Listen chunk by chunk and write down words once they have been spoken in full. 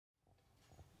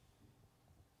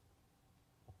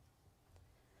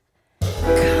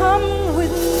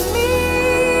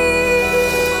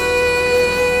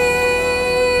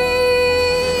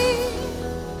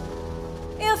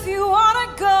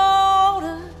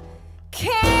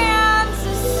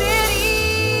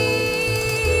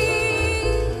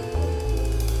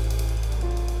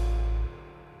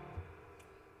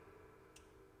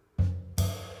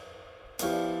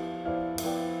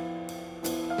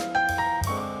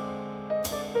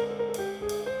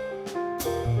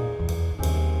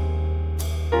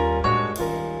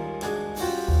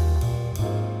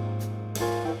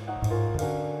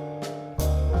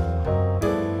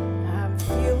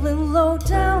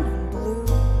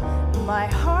my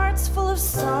heart's full of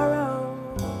sorrow.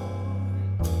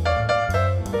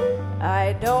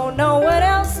 I don't know what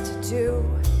else to do.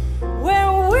 Where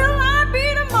will I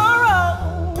be tomorrow?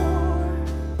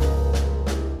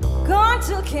 Gone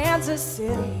to Kansas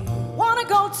City. Wanna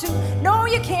go to, no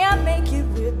you can't make it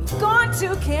with me. Gone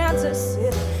to Kansas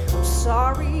City. I'm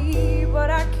sorry, but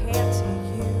I can't take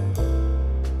you.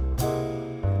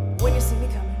 When you see me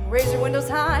coming, raise your windows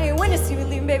high. When you see me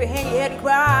leaving, baby, hang your head and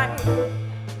cry.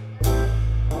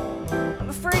 I'm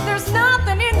afraid there's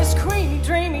nothing in this creamy,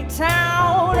 dreamy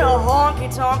town a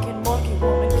honky-tonkin' monkey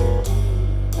woman can do.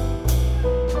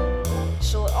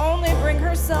 She'll only bring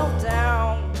herself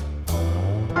down.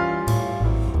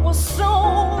 Well, so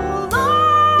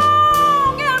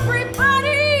long,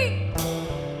 everybody.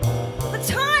 The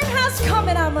time has come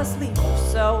and I must leave you.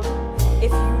 So,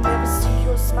 if you never see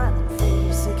your smiling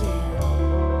face again,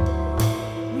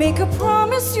 make a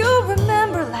promise you'll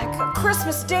remember, like a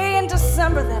Christmas day in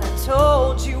December, that I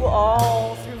told you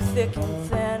all through thick and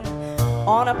thin,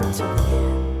 on up until the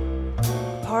end.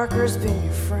 Parker's been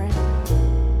your friend.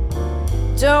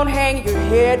 Don't hang your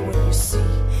head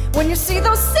when you see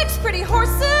those 6 pretty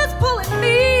horses pulling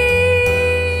me.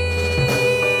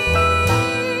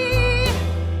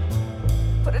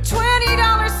 Put a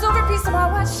 $20 silver piece on my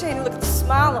watch chain and look at the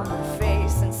smile on my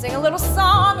face and sing a little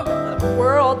song about the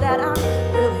world that I'm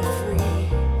really free.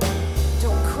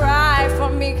 Don't cry for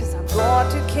me, 'cause I'm going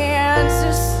to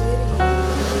Kansas City.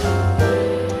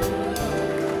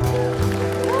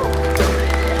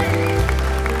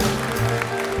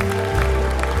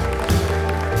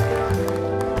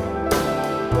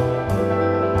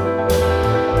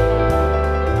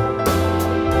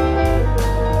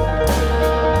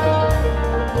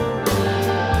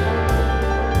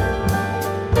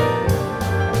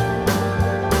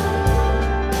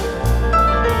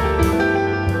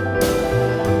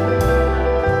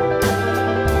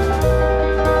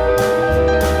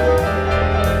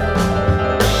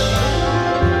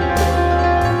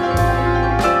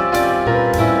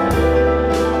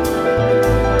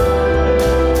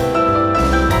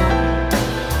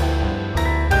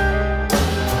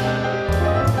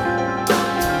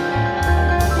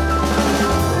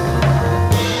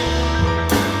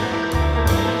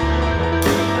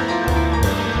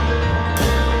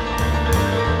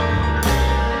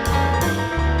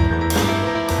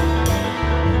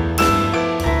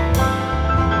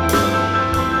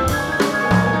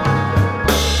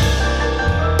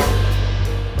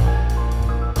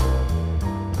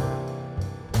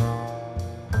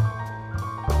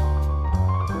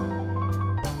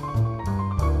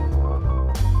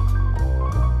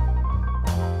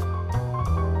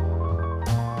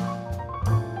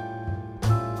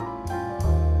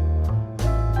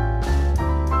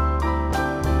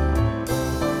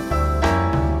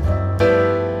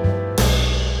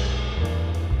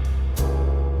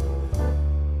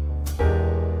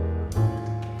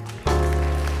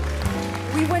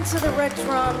 To the Red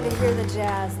Drum to hear the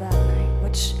jazz that night,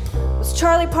 which was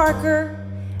Charlie Parker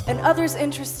and others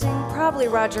interesting, probably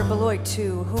Roger Beloit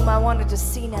too, whom I wanted to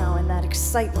see now in that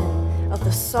excitement of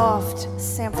the soft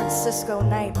San Francisco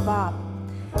night bop.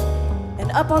 And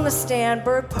up on the stand,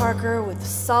 Berg Parker with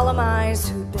solemn eyes,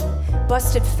 who'd been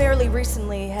busted fairly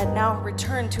recently, had now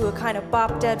returned to a kind of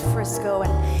bop-dead Frisco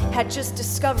and had just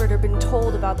discovered or been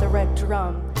told about the Red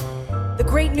Drum. The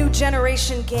great new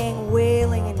generation gang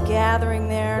wailing and gathering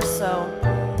there, so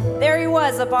there he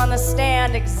was up on the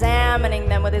stand examining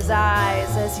them with his eyes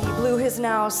as he blew his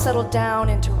now settled down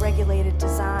into regulated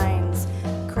designs,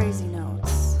 crazy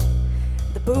notes.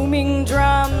 The booming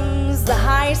drums, the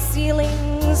high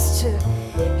ceilings, to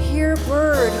hear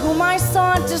Bird, whom I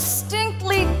saw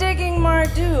distinctly digging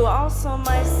Mardu, also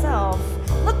myself,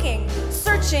 looking,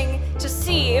 searching to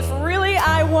see if really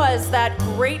I was that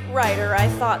great writer I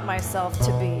thought myself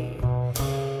to be.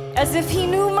 As if he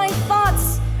knew my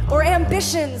thoughts or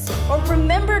ambitions or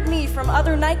remembered me from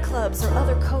other nightclubs or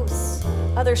other coasts,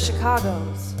 other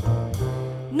Chicagos.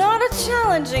 Not a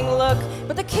challenging look,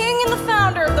 but the king and the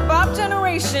founder of the bop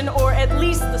generation, or at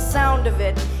least the sound of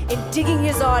it, in digging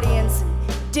his audience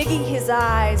and digging his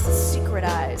eyes, his secret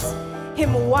eyes.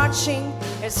 Him watching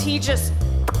as he just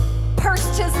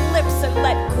pursed his lips and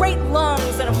let great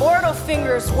lungs and immortal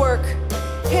fingers work.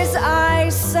 His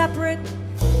eyes separate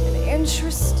and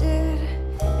interested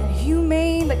and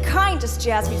humane, the kindest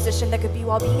jazz musician that could be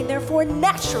while being therefore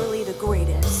naturally the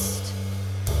greatest.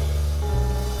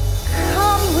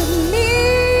 Come with me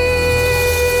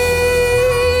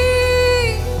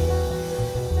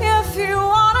if you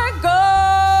wanna go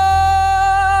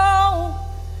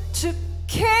to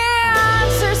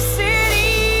Kansas City.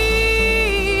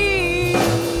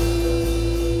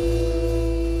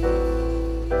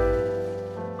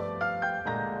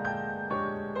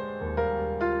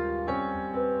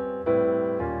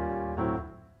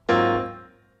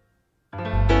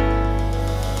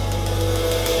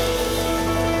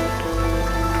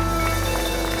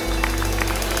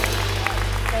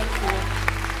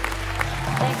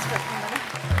 for coming.